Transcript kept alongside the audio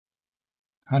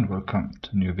and welcome to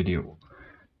a new video.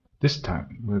 This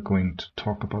time we're going to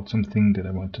talk about something that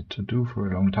I wanted to do for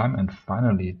a long time and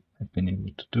finally have been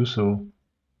able to do so,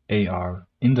 AR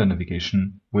in the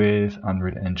navigation with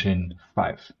Unreal Engine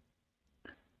 5.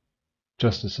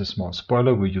 Just as a small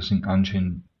spoiler, we're using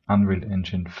Unreal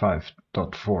Engine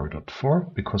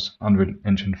 5.4.4 because Unreal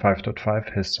Engine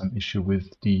 5.5 has some issue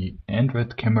with the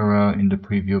Android camera in the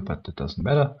preview, but that doesn't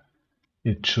matter.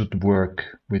 It should work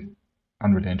with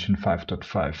Unreal Engine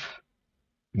 5.5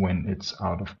 when it's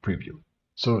out of preview.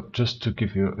 So just to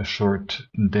give you a short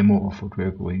demo of what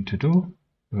we're going to do,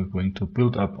 we're going to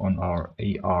build up on our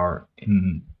AR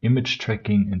in image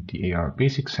tracking and the AR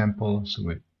basic sample. So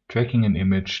we're tracking an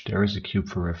image, there is a cube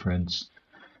for reference.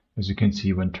 As you can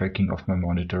see, when tracking off my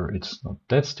monitor, it's not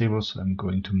that stable, so I'm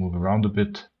going to move around a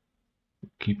bit,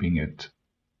 keeping it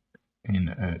in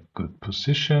a good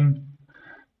position.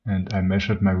 And I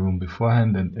measured my room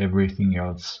beforehand, and everything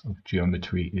else of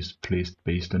geometry is placed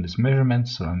based on this measurement.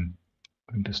 So I'm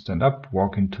going to stand up,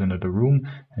 walk into another room,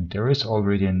 and there is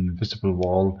already an invisible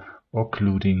wall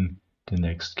occluding the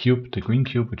next cube, the green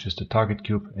cube, which is the target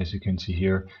cube, as you can see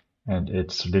here, and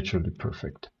it's literally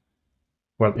perfect.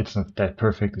 Well, it's not that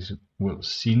perfect, as you will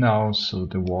see now, so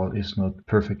the wall is not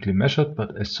perfectly measured,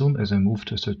 but as soon as I move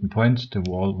to a certain point, the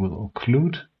wall will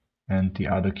occlude and the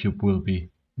other cube will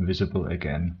be visible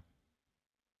again.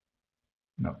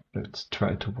 Now let's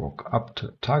try to walk up to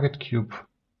a target cube.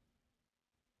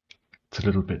 It's a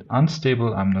little bit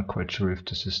unstable. I'm not quite sure if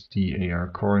this is the AR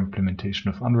core implementation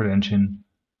of Unreal Engine.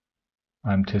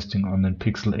 I'm testing on a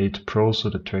Pixel 8 Pro, so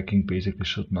the tracking basically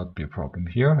should not be a problem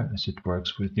here, as it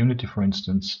works with Unity, for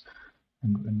instance.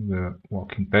 And when we're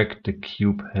walking back, the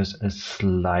cube has a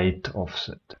slight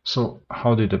offset. So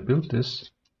how did I build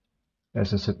this?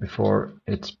 As I said before,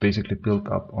 it's basically built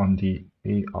up on the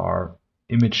AR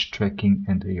image tracking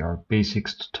and AR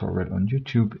basics tutorial on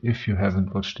YouTube. If you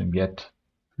haven't watched them yet,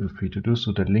 feel free to do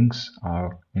so. The links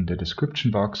are in the description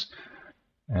box.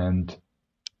 And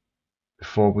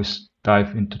before we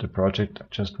dive into the project, I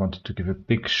just wanted to give a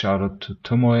big shout out to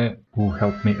Tomoe, who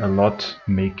helped me a lot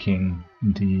making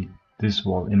this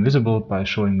wall invisible by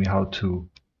showing me how to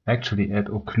actually add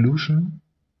occlusion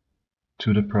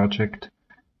to the project.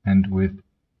 And with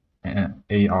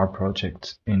AR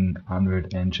projects in Unreal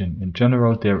Engine in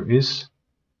general, there is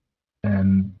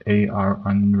an AR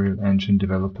Unreal Engine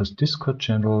developers Discord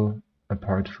channel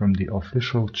apart from the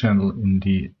official channel in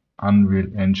the Unreal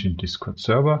Engine Discord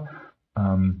server.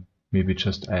 Maybe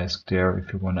just ask there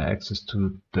if you want access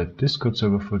to the Discord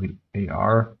server for the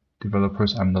AR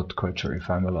developers. I'm not quite sure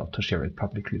if I'm allowed to share it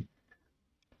publicly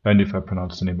and if I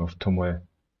pronounce the name of Tomoe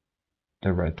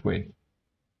the right way.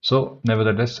 So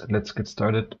nevertheless, let's get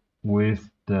started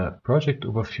with the project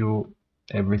overview.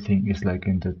 Everything is like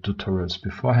in the tutorials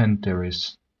beforehand. There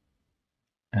is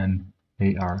an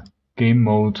AR game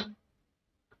mode,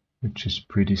 which is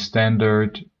pretty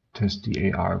standard. It has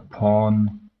the AR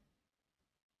pawn,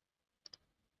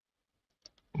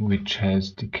 which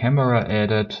has the camera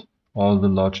added. All the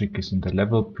logic is in the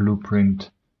level blueprint,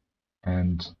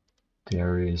 and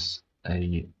there is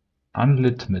a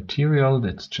unlit material,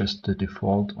 that's just the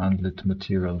default unlit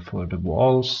material for the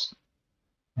walls,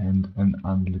 and an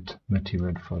unlit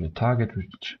material for the target,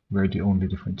 where the only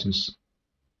difference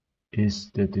is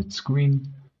that it's green.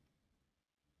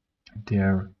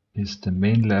 There is the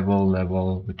main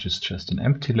level, which is just an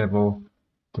empty level.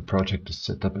 The project is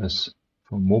set up as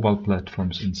for mobile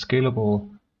platforms in Scalable,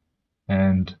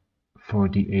 and for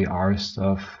the AR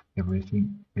stuff,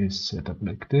 everything is set up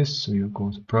like this. So you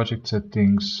go to project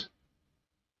settings,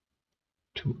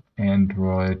 to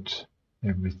Android,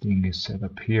 everything is set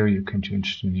up here. You can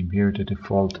change the name here. The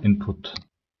default input,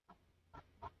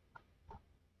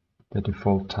 the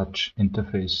default touch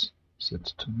interface set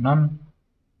to none.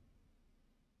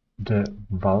 The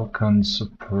Vulkan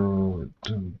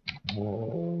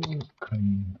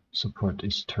support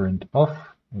is turned off.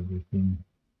 Everything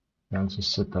else is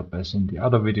set up as in the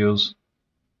other videos,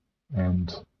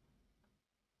 and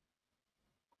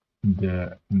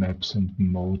the maps and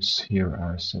modes here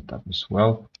are set up as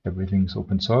well. Everything is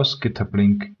open source. GitHub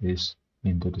link is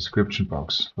in the description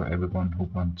box for everyone who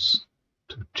wants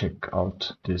to check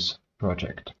out this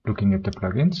project. Looking at the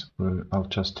plugins, I'll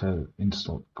just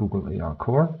install Google AR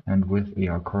Core, and with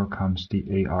AR Core comes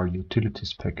the AR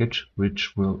Utilities package,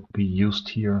 which will be used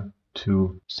here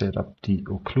to set up the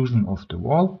occlusion of the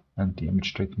wall, and the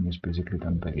image tracking is basically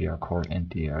done by AR Core and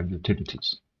the AR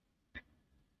Utilities.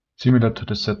 Similar to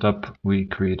the setup, we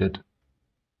created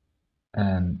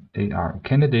an AR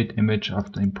candidate image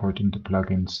after importing the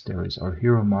plugins. There is our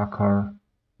hero marker,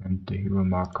 and the hero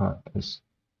marker is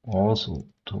also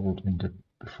told in the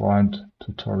beforehand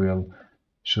tutorial,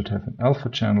 should have an alpha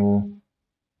channel.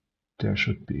 There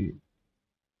should be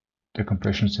the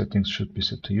compression settings should be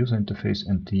set to user interface,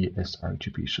 and the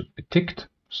sRGB should be ticked.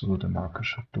 So the marker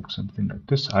should look something like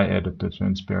this. I added the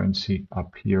transparency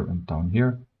up here and down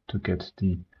here to get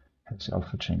the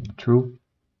alpha channel true.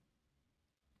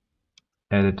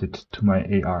 Added it to my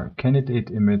AR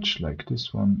candidate image like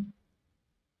this one.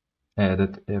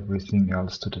 Added everything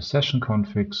else to the session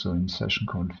config. So in session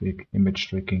config image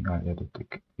tracking, I added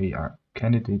the AR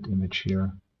candidate image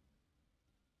here.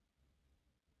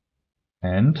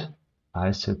 And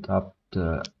I set up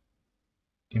the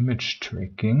image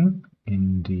tracking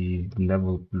in the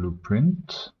level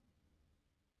blueprint.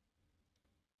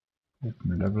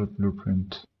 Open level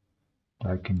blueprint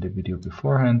like in the video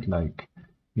beforehand, like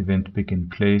event begin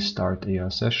play, start AR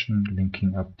session,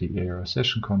 linking up the AR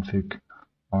session config.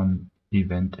 On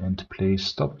event end play,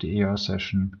 stop the AR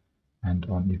session, and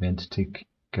on event tick,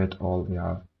 get all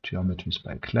AR geometries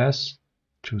by class,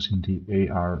 choosing the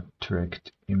AR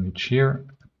tracked image here.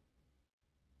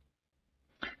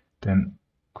 Then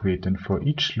create an for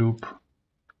each loop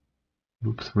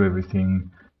through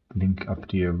everything, link up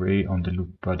the array on the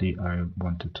loop body I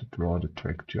wanted to draw the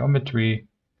tracked geometry.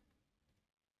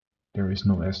 There is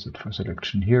no asset for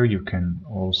selection here. You can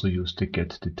also use the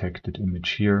get detected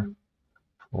image here.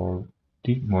 For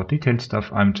more detailed stuff,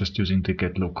 I'm just using the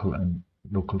get local and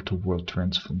local to world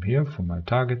transform here for my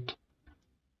target.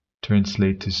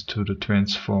 Translate this to the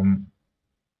transform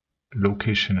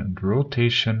location and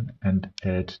rotation and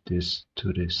add this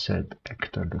to the set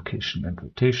actor location and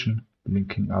rotation,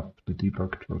 linking up the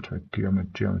debugged row track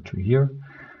geometry here.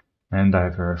 And I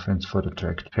have a reference for the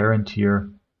tracked parent here.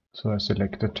 So I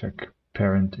select the track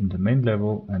parent in the main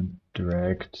level and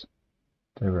dragged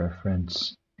the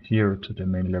reference here to the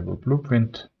main level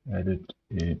blueprint, added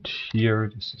it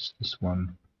here. This is this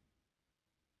one.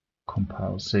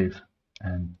 Compile, save,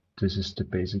 and this is the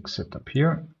basic setup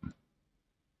here.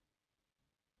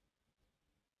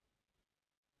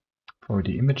 For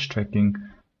the image tracking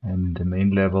and the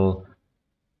main level,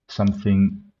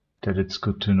 something that it's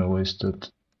good to know is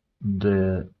that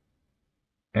the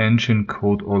engine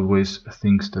code always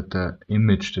thinks that the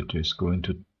image that is going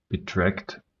to be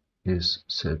tracked is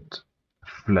set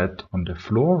flat on the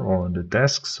floor or on the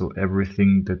desk, so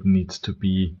everything that needs to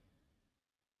be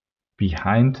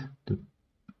behind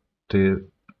the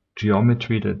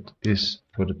geometry that is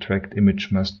for the tracked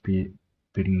image must be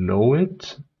below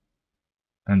it,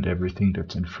 and everything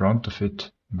that's in front of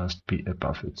it must be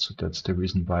above it. So that's the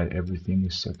reason why everything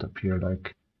is set up here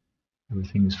like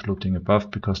everything is floating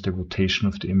above, because the rotation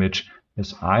of the image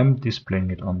as I'm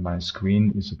displaying it on my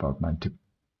screen is about 90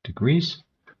 degrees.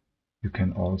 You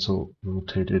can also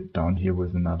rotate it down here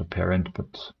with another parent,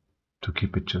 but to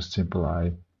keep it just simple,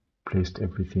 I placed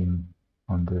everything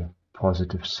on the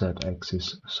positive Z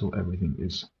axis, so everything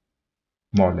is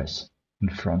more or less in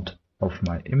front of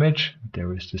my image.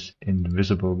 There is this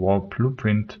invisible wall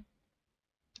blueprint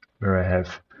where I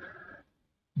have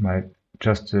my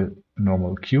just a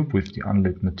normal cube with the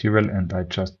unlit material, and I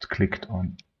just clicked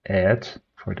on add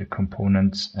for the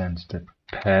components and the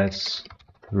pass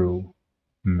through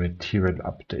material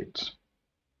update.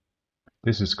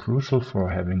 This is crucial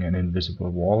for having an invisible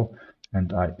wall,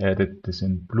 and I added this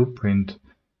in blueprint,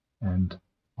 and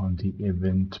on the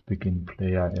event begin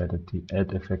play I added the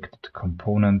add affected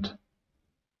component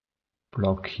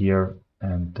block here,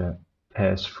 and the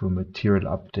pass through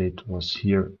material update was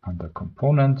here under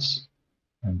components.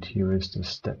 And here is the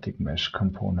static mesh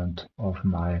component of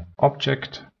my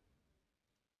object.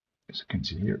 As you can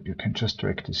see here, you can just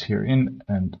drag this here in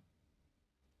and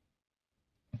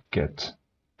get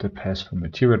the pass for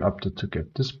material update to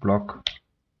get this block.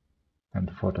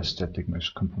 And for the static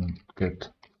mesh component, get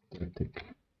static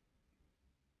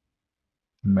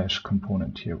mesh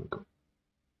component. Here we go.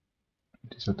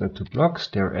 These are the two blocks.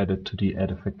 They're added to the add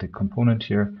affected component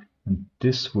here. And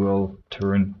this will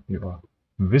turn your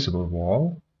visible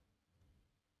wall,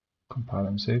 compile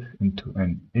and save, into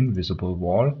an invisible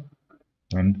wall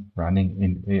when running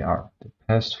in AR, the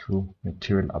pass through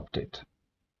material update.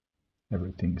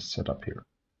 Everything is set up here.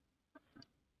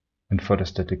 And for the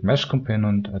static mesh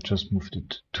component, I just moved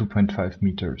it 2.5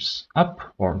 meters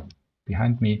up or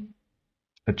behind me,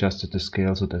 adjusted the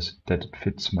scale so that it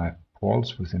fits my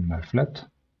walls within my flat,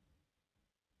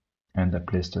 and I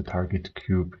placed the target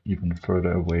cube even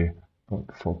further away, about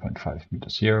 4.5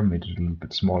 meters here, made it a little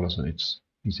bit smaller so it's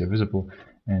easier visible,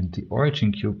 and the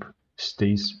origin cube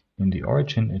stays in the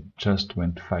origin. It just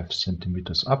went 5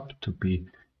 centimeters up to be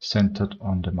centered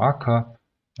on the marker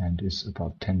and is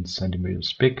about 10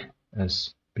 centimeters big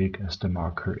as the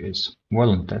marker is.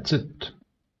 Well, and that's it.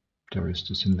 there is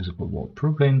this invisible wall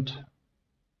blueprint.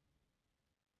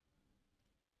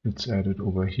 It's added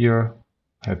over here,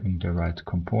 having the right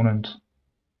component.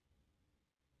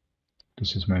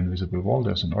 This is my invisible wall.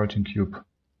 There's an origin cube,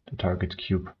 the target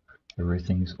cube.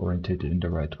 Everything is orientated in the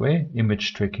right way.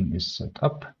 Image tracking is set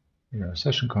up. Here,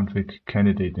 session config,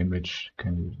 candidate image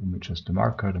is the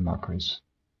marker. The marker is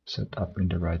set up in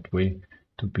the right way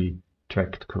to be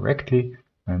tracked correctly,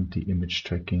 and the image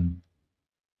tracking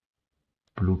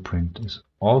blueprint is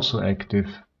also active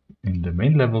in the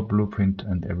main level blueprint,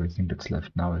 and everything that's left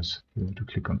now is to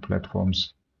click on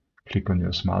platforms, click on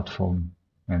your smartphone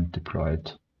and deploy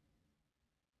it.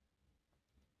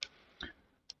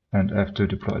 And after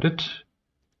deployed it,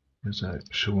 as I've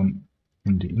shown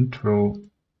in the intro,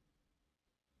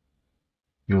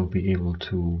 you'll be able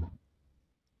to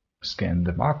scan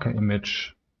the marker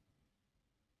image.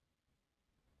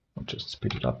 I'll just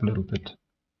speed it up a little bit.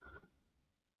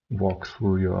 Walk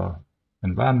through your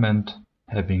environment,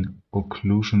 having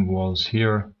occlusion walls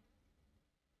here,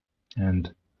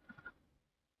 and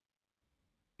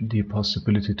the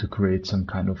possibility to create some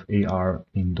kind of AR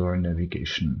indoor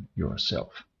navigation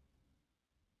yourself.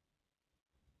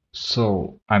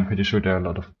 So I'm pretty sure there are a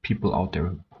lot of people out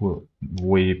there who are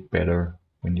way better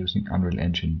when using Unreal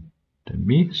Engine than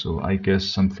me. So I guess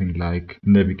something like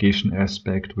navigation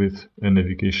aspect with a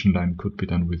navigation line could be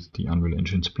done with the Unreal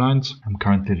Engine splines. I'm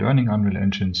currently learning Unreal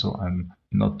Engine, so I'm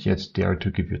not yet there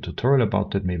to give you a tutorial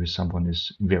about that. Maybe someone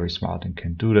is very smart and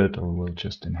can do that, or will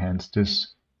just enhance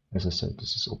this. As I said,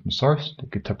 this is open source. The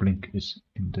GitHub link is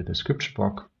in the description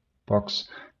box.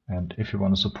 And if you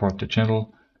want to support the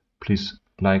channel, please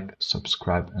like,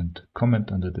 subscribe and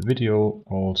comment under the video.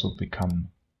 Also become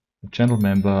a channel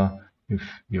member if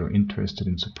you're interested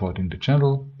in supporting the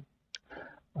channel.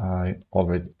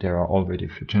 There are already a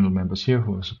few channel members here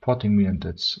who are supporting me, and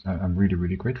I'm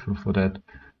really grateful for that.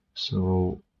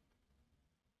 So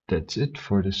that's it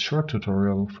for this short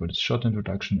tutorial, for this short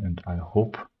introduction, and I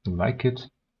hope you like it,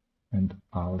 and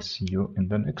I'll see you in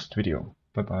the next video.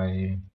 Bye bye.